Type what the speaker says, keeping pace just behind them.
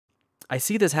I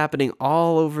see this happening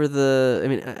all over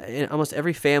in almost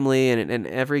every family and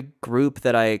every group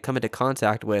that I come into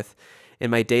contact with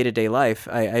in my day-to-day life.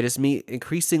 I just meet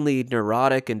increasingly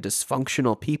neurotic and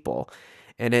dysfunctional people.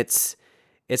 And it's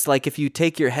like if you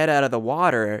take your head out of the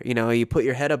water, you put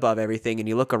your head above everything and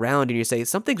you look around and you say,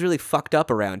 something's really fucked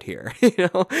up around here.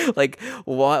 Like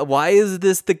why is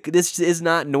this is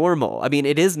not normal? I mean,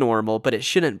 it is normal, but it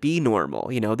shouldn't be normal.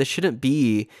 This shouldn't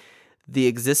be the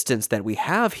existence that we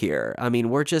have here. I mean,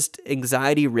 we're just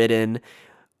anxiety ridden,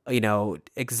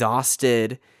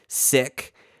 exhausted,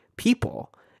 sick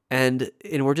people. And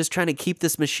we're just trying to keep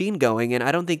this machine going. And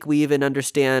I don't think we even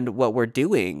understand what we're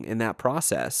doing in that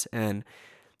process. And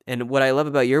what I love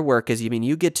about your work is,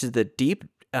 you get to the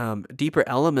deeper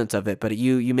elements of it, but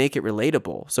you make it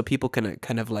relatable. So people can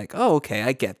kind of like, oh, okay,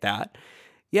 I get that.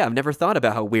 Yeah, I've never thought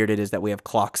about how weird it is that we have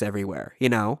clocks everywhere,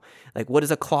 Like, what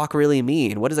does a clock really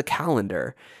mean? What is a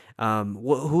calendar?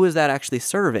 Who is that actually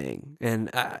serving?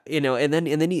 And, and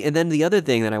then the other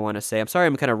thing that I want to say, I'm sorry,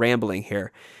 I'm kind of rambling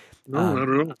here. No, not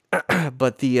at all.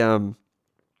 But the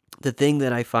thing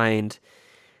that I find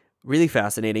really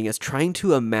fascinating is trying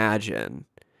to imagine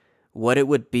what it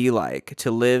would be like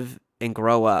to live and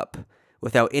grow up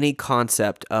without any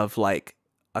concept of like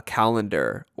a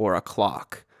calendar or a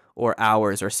clock or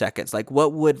hours or seconds. Like,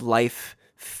 what would life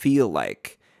feel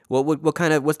like?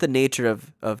 What's the nature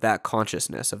of that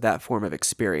consciousness, of that form of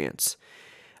experience?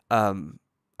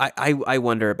 I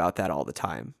wonder about that all the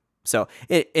time. So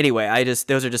anyway,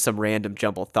 those are just some random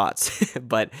jumbled thoughts,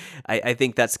 but I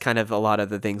think that's kind of a lot of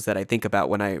the things that I think about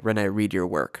when I read your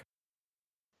work.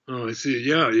 Oh, I see.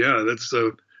 Yeah. That's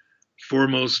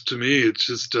foremost to me. It's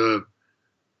just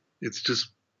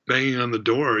banging on the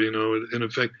door, in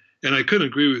effect. And I couldn't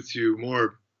agree with you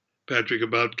more, Patrick,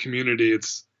 about community.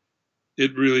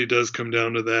 It really does come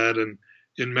down to that. And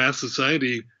in mass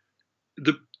society,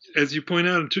 as you point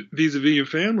out, vis-a-vis your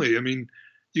family, I mean,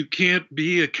 you can't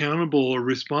be accountable or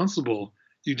responsible.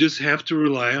 You just have to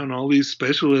rely on all these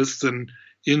specialists and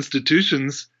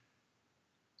institutions.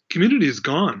 Community is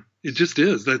gone. It just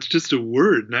is. That's just a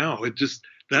word now.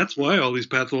 That's why all these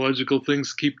pathological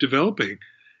things keep developing.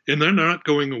 And they're not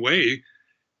going away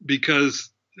because,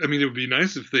 I mean, it would be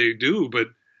nice if they do, but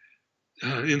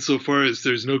insofar as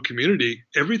there's no community,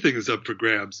 everything is up for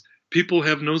grabs. People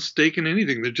have no stake in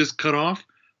anything. They're just cut off.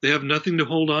 They have nothing to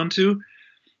hold on to.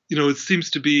 It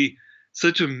seems to be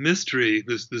such a mystery,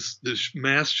 this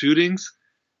mass shootings,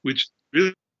 which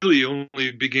really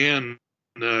only began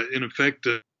in effect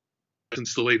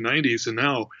since the late 90s, and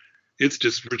now it's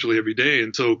just virtually every day.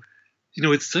 And so,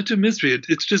 it's such a mystery.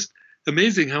 It's just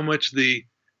amazing how much the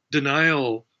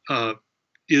denial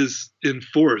is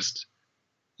enforced.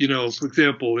 For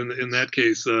example, in that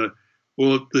case,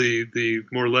 well, the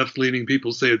more left-leaning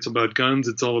people say it's about guns.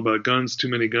 It's all about guns, too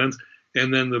many guns.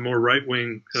 And then the more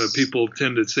right-wing people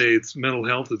tend to say it's mental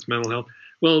health. It's mental health.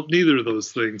 Well, neither of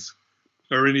those things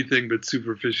are anything but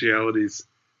superficialities.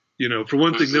 For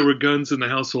one thing, there were guns in the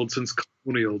household since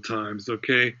colonial times.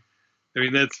 Okay, I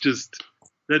mean that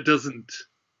doesn't.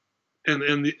 And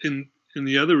in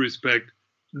the other respect,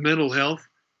 mental health.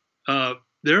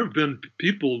 There have been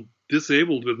people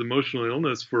disabled with emotional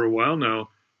illness for a while now,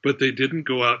 but they didn't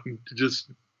go out and just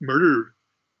murder,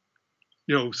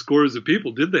 scores of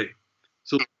people, did they?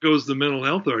 So there goes the mental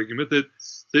health argument that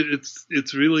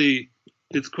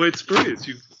it's quite spurious.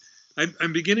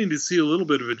 I'm beginning to see a little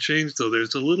bit of a change, though.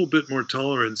 There's a little bit more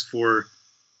tolerance for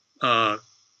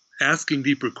asking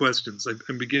deeper questions.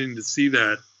 I'm beginning to see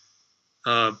that.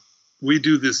 We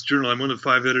do this journal. I'm one of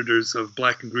 5 editors of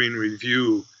Black and Green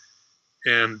Review,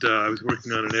 and I was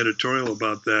working on an editorial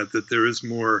about that there is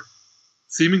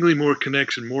seemingly more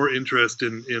connection, more interest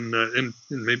in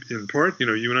maybe in part,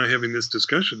 you and I having this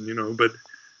discussion, but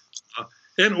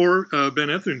or Ben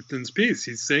Etherington's piece.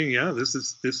 He's saying, yeah, this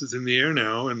is in the air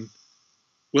now, and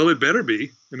well, it better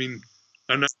be. I mean,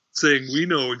 I'm not saying we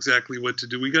know exactly what to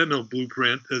do. We got no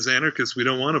blueprint. As anarchists, we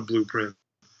don't want a blueprint,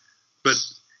 but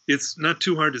it's not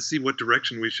too hard to see what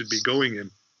direction we should be going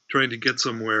in, trying to get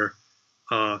somewhere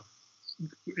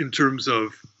in terms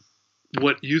of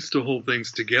what used to hold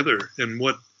things together and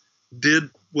what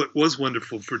was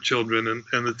wonderful for children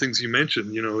and the things you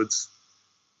mentioned. It's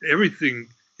everything.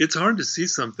 It's hard to see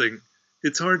something.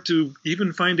 It's hard to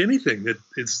even find anything that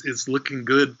is looking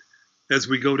good as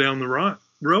we go down the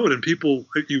road. And people,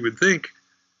 you would think,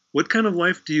 what kind of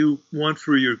life do you want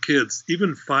for your kids,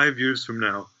 even 5 years from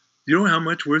now? Do you know how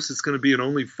much worse it's going to be in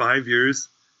only 5 years?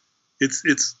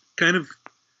 It's kind of,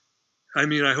 I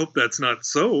mean, I hope that's not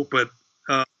so, but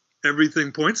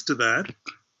everything points to that.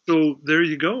 So there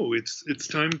you go. It's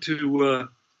time to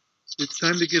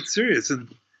get serious. And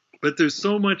But there's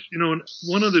so much, you know, and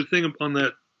one other thing on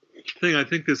that thing, I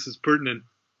think this is pertinent,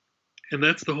 and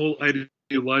that's the whole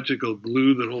ideological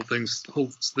glue that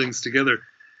holds things together.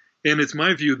 And it's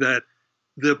my view that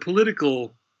the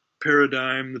political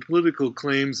paradigm, the political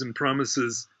claims and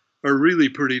promises are really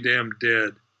pretty damn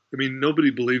dead. I mean, nobody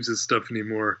believes this stuff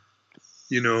anymore.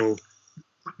 You know,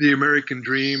 the American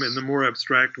dream and the more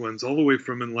abstract ones, all the way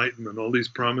from Enlightenment, all these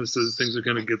promises, things are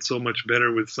going to get so much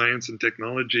better with science and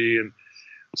technology, and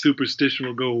superstition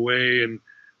will go away, and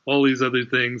all these other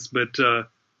things. But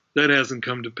that hasn't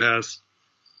come to pass.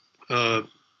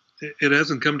 It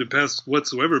hasn't come to pass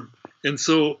whatsoever. And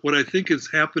so what I think is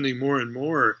happening more and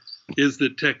more is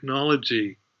that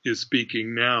technology is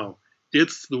speaking now.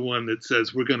 It's the one that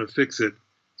says we're going to fix it.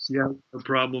 Yeah, there are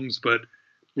problems, but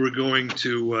we're going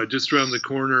to, just around the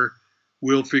corner,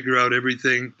 we'll figure out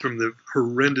everything from the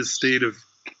horrendous state of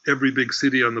every big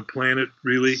city on the planet,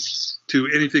 really, to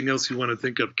anything else you want to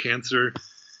think of, cancer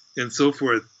and so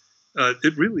forth.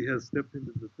 It really has stepped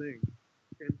into the thing.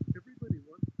 And everybody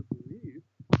wants to believe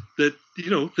that, you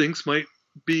know, things might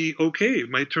be okay,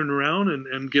 might turn around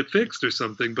and get fixed or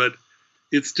something. But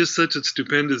it's just such a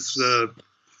stupendous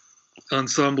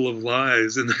ensemble of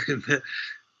lies. And that,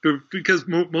 because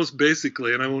most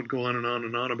basically, and I won't go on and on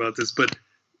and on about this, but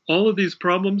all of these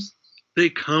problems, they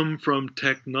come from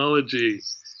technology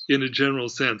in a general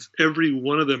sense. Every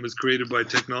one of them is created by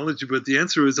technology, but the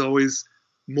answer is always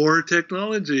more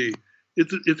technology.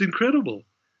 It's incredible.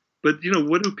 But, you know,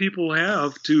 what do people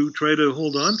have to try to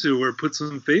hold on to or put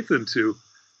some faith into?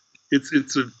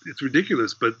 It's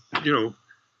ridiculous. But, you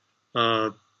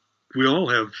know, we all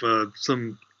have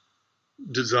some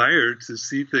desire to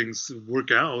see things work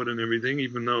out and everything,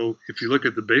 even though if you look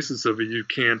at the basis of it,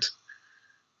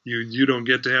 you don't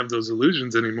get to have those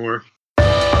illusions anymore.